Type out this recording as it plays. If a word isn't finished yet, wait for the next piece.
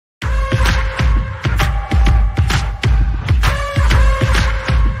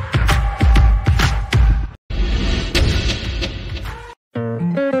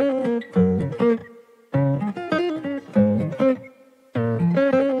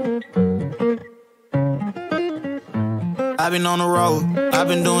I've been on the road, I've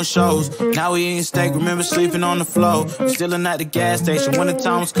been doing shows. Now we eating steak, remember sleeping on the floor. Stealing at the gas station when the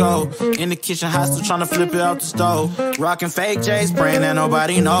time was cold. In the kitchen, hot, still trying to flip it out the stove. Rocking fake J's, praying that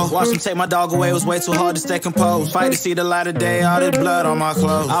nobody know. Watch them take my dog away, it was way too hard to stay composed. Fight to see the light of day, all this blood on my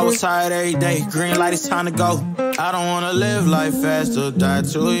clothes. I was tired every day, green light, it's time to go. I don't wanna live life fast or die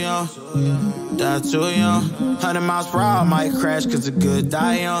too young. Die too young. 100 miles per hour, might crash cause the good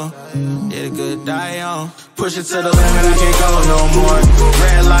die young. Yeah, the good die young. Push it to the limit, I can't go no more.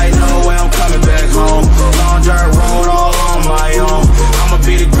 Red light, no way, I'm coming back home. Long dirt road, all on my own. I'ma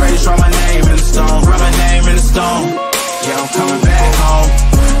be the greatest, write my name in the stone. Write my name in the stone. Yeah, I'm coming back home.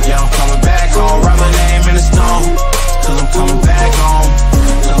 Yeah, I'm coming back home. Write my name in the stone. Cause I'm coming back home.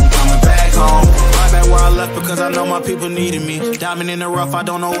 Cause I'm coming back home. Right back where I left because I know my people needed me. Diamond in the rough, I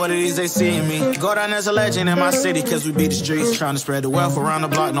don't know what it is they see in me. Go down as a legend in my city cause we beat the streets. Trying to spread the wealth around the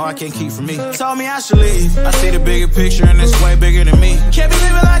block, no I can't keep from me. Told me I should leave, I see the bigger picture and it's way bigger than me. Can't be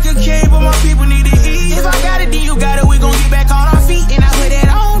living like a king, but my people need to eat. If I got it, then you got it, we gon' get back on our feet. And I put it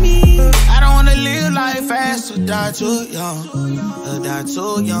on me. I don't wanna live life fast or die too young. Or die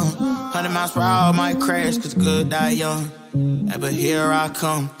too young. 100 miles per hour might crash cause good die young. Yeah, but here I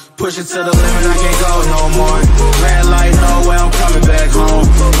come. Push it to the limit, I can't go no more. Red light, no way, I'm coming back home.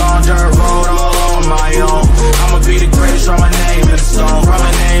 Long dirt road, all on my own. I'ma be the greatest, write my name in the stone. Write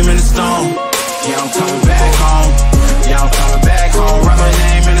my name in the stone. Yeah, I'm coming back home. Yeah, I'm coming back home. Write my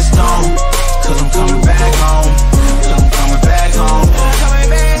name in the stone. Cause I'm coming back home. Cause I'm coming back home. I'm coming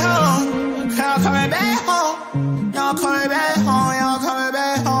back home. I'm coming back home. Y'all coming back home. Y'all coming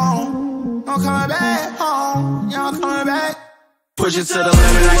back home. I'm coming back home. Y'all coming back. Push it to the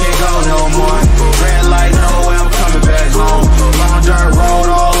limit, I can't go no more. Red light, no way, I'm coming back home. Long dirt road,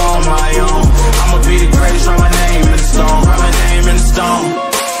 all on my own. I'ma be the greatest, write my name in the stone. Write my name in the stone.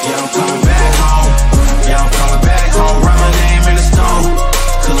 Yeah, I'm coming back home. Yeah, I'm coming back home. Write my name in the stone.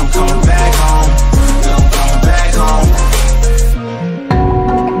 Cause I'm coming back home. Cause I'm coming back home.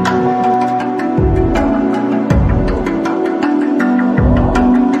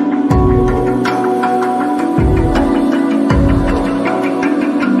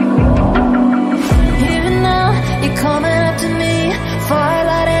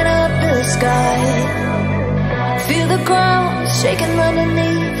 Shaking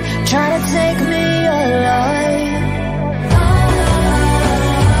underneath, trying to take me alive.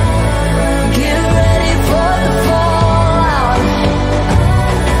 Get ready for the fallout.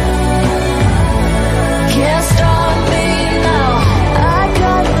 Can't stop me now. I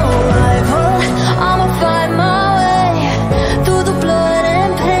got no rival. I'ma fight my way through the blood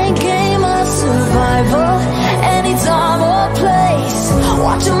and pain. Game of survival. Any time or place,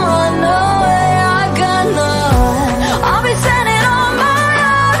 watch 'em run away. I got none. I'll be standing on my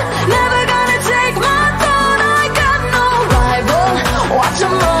own, never gonna take my throne.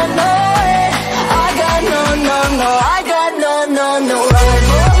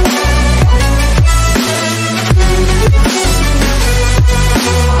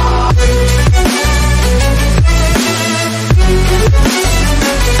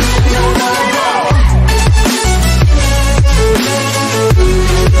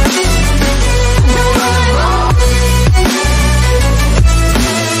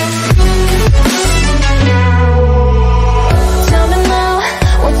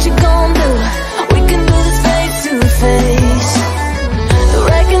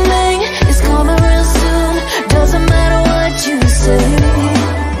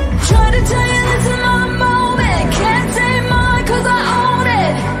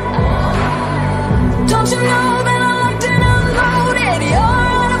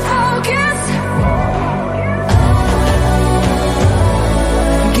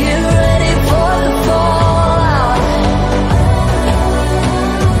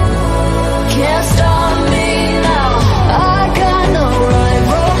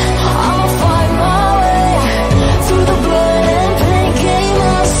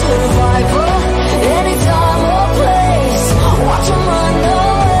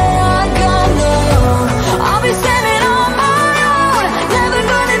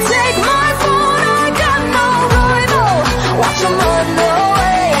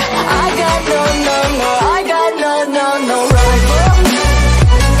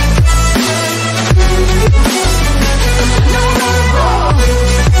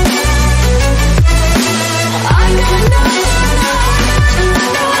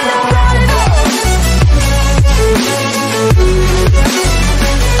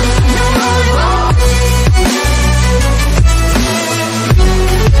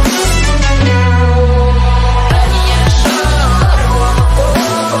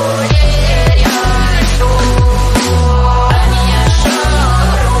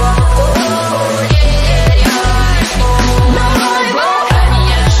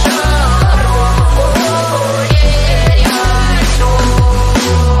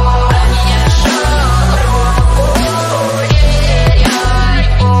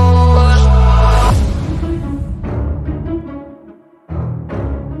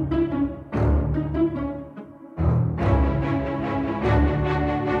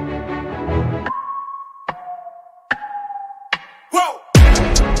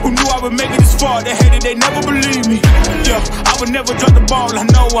 would make it this far. They hated, they never believe me. Yeah, I would never drop the ball. I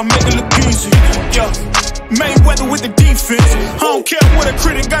know I make it look easy. Yeah, Mayweather with the defense. I don't care what a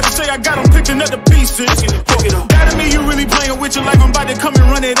critic gotta say. I got them picking up the pieces. That to me, you really playing with your life. I'm about to come and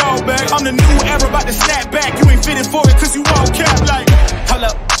run it all back. I'm the new era, about to snap back. You ain't fitting for it, cause you all cap like. Hold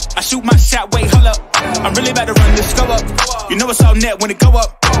up, I shoot my shot, wait, hold up. I'm really about to run this go up. You know it's all net when it go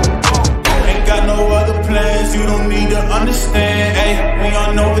up. Ain't got no other plans, you don't need to understand, ayy. We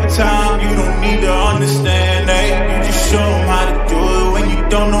on overtime, you don't need to understand, ayy. You just show them how to do it when you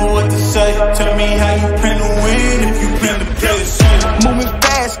don't know what to say. Tell me how you plan to win if you plan to play the same. Moving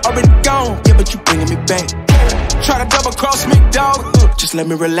fast, already gone, yeah, but you bringing me back. Try to double cross me, dog, just let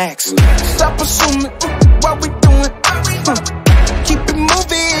me relax. Stop assuming what we doing, keep it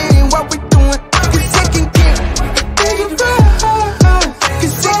moving, what we doing. Cause it can get dangerous,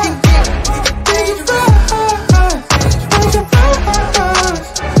 cause it can get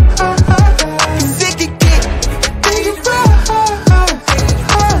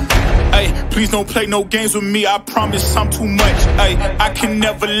please don't play no games with me, I promise I'm too much. Ay, I can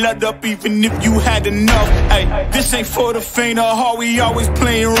never let up even if you had enough. Ay, this ain't for the faint of heart, we always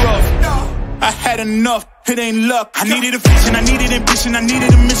playing rough. I had enough, it ain't luck. I needed a vision, I needed ambition, I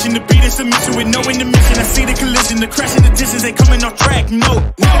needed a mission to beat in submission with no intermission. I see the collision, the crash and the distance ain't coming off track,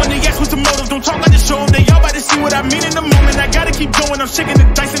 no. Now when they ask what's the motive, don't talk like the show them. They all about to see what I mean in the moment. I gotta keep going, I'm shaking the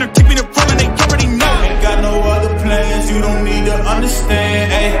dice and they're keeping it rolling. They already know. Ain't got no other plans, you don't need to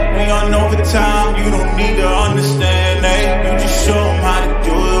understand, ayy. We on overtime, you don't need to understand, ayy. You just show them how to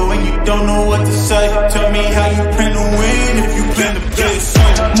do it when you don't know what to say. Tell me how you plan to win if you plan to play the same.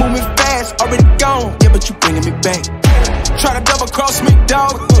 Moving fast, already gone, yeah, but you bringing me back. Try to double cross me,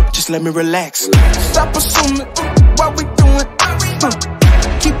 dog, just let me relax. Stop assuming what we doing,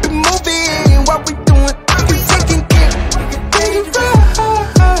 keep it moving, what we doing. Cause it can get dangerous,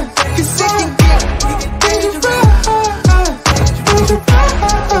 cause it can get dangerous, cause it can get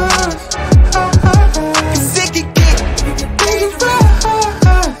dangerous.